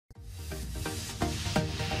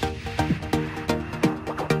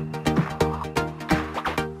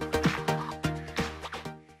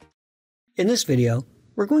In this video,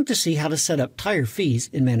 we're going to see how to set up tire fees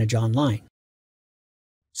in Manage Online.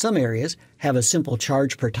 Some areas have a simple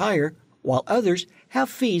charge per tire, while others have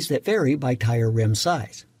fees that vary by tire rim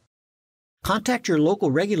size. Contact your local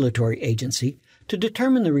regulatory agency to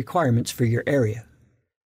determine the requirements for your area.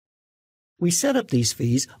 We set up these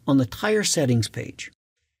fees on the Tire Settings page.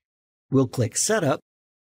 We'll click Setup,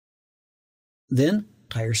 then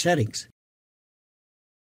Tire Settings.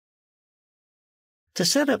 To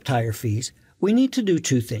set up tire fees, we need to do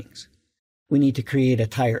two things. We need to create a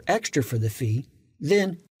tire extra for the fee,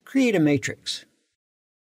 then create a matrix.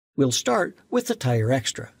 We'll start with the tire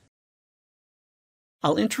extra.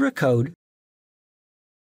 I'll enter a code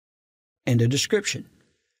and a description.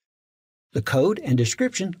 The code and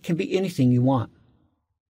description can be anything you want.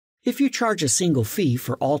 If you charge a single fee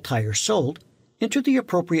for all tires sold, enter the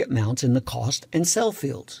appropriate amounts in the cost and sell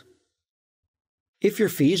fields. If your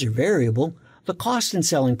fees are variable, the cost and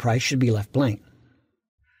selling price should be left blank.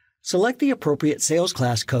 Select the appropriate sales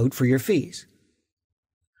class code for your fees.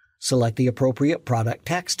 Select the appropriate product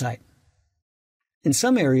tax type. In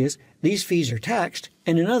some areas, these fees are taxed,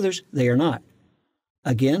 and in others, they are not.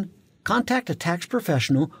 Again, contact a tax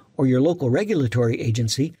professional or your local regulatory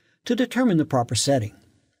agency to determine the proper setting.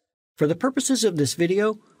 For the purposes of this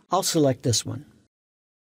video, I'll select this one.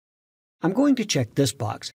 I'm going to check this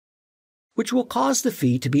box, which will cause the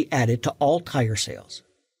fee to be added to all tire sales.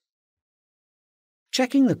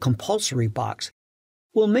 Checking the compulsory box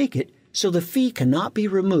will make it so the fee cannot be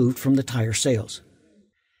removed from the tire sales.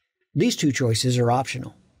 These two choices are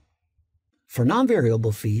optional. For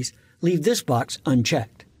non-variable fees, leave this box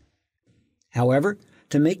unchecked. However,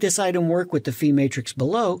 to make this item work with the fee matrix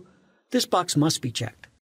below, this box must be checked.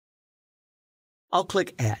 I'll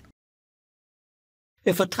click Add.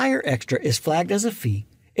 If a tire extra is flagged as a fee,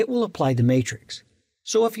 it will apply the matrix.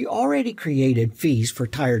 So if you already created fees for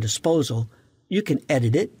tire disposal, you can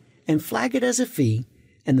edit it and flag it as a fee,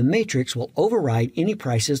 and the matrix will override any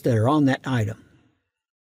prices that are on that item.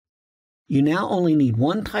 You now only need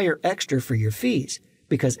one tire extra for your fees,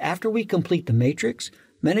 because after we complete the matrix,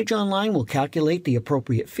 Manage Online will calculate the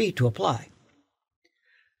appropriate fee to apply.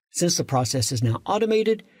 Since the process is now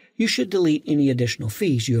automated, you should delete any additional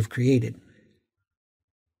fees you have created.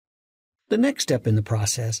 The next step in the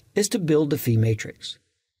process is to build the fee matrix.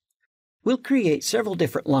 We'll create several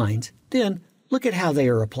different lines, then look at how they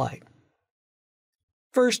are applied.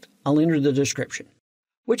 First, I'll enter the description,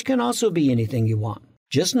 which can also be anything you want.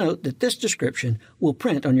 Just note that this description will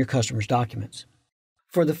print on your customer's documents.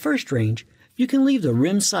 For the first range, you can leave the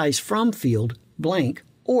rim size from field blank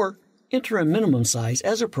or enter a minimum size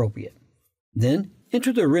as appropriate. Then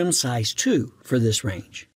enter the rim size to for this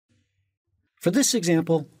range. For this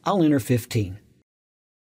example, I'll enter 15.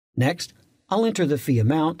 Next, I'll enter the fee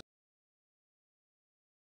amount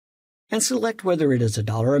and select whether it is a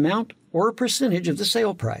dollar amount or a percentage of the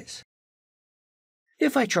sale price.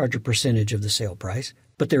 If I charge a percentage of the sale price,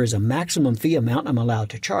 but there is a maximum fee amount I'm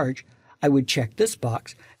allowed to charge, I would check this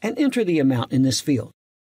box and enter the amount in this field.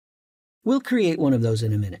 We'll create one of those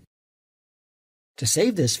in a minute. To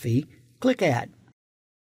save this fee, click Add.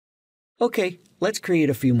 Okay, let's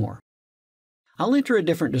create a few more. I'll enter a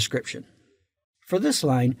different description. For this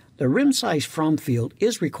line, the rim size from field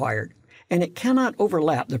is required, and it cannot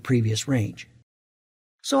overlap the previous range.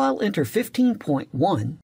 So I'll enter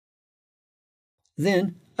 15.1,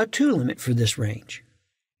 then a to limit for this range.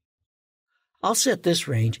 I'll set this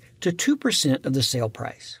range to 2% of the sale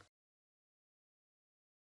price.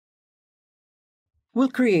 We'll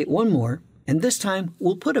create one more, and this time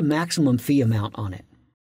we'll put a maximum fee amount on it.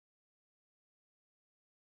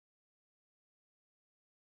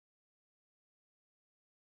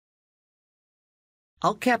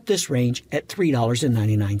 I'll cap this range at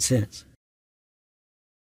 $3.99.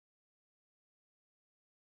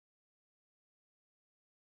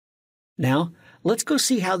 Now, let's go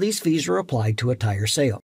see how these fees are applied to a tire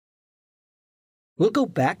sale. We'll go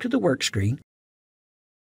back to the work screen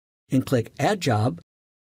and click Add Job,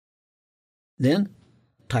 then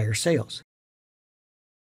Tire Sales.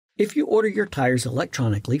 If you order your tires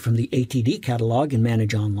electronically from the ATD catalog in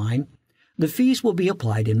Manage Online, the fees will be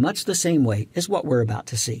applied in much the same way as what we're about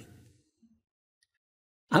to see.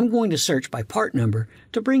 I'm going to search by part number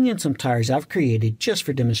to bring in some tires I've created just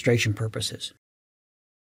for demonstration purposes.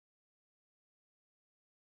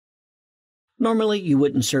 Normally, you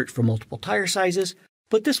wouldn't search for multiple tire sizes,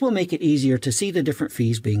 but this will make it easier to see the different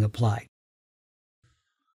fees being applied.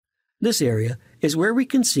 This area is where we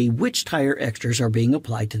can see which tire extras are being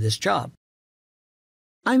applied to this job.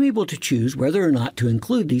 I'm able to choose whether or not to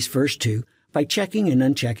include these first two by checking and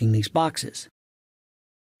unchecking these boxes.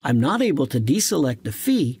 I'm not able to deselect the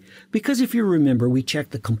fee because if you remember, we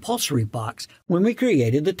checked the compulsory box when we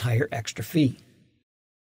created the tire extra fee.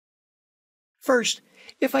 First,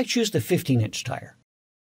 if I choose the 15-inch tire,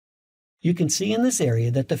 you can see in this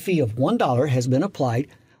area that the fee of $1 has been applied,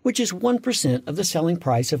 which is 1% of the selling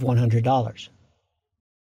price of $100.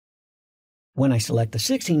 When I select the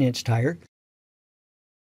 16-inch tire,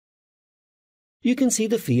 you can see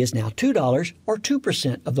the fee is now $2 or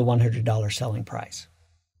 2% of the $100 selling price.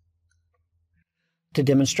 To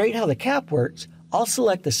demonstrate how the cap works, I'll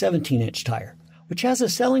select the 17-inch tire, which has a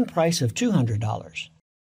selling price of $200.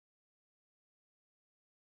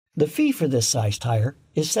 The fee for this size tire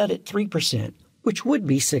is set at 3%, which would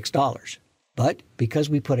be $6. But because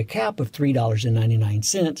we put a cap of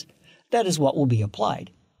 $3.99, that is what will be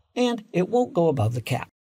applied, and it won't go above the cap.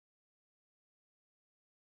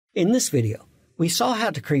 In this video, we saw how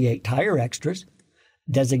to create tire extras,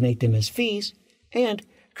 designate them as fees, and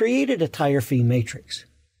created a tire fee matrix.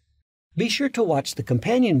 Be sure to watch the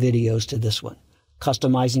companion videos to this one,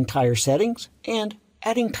 customizing tire settings and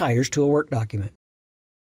adding tires to a work document.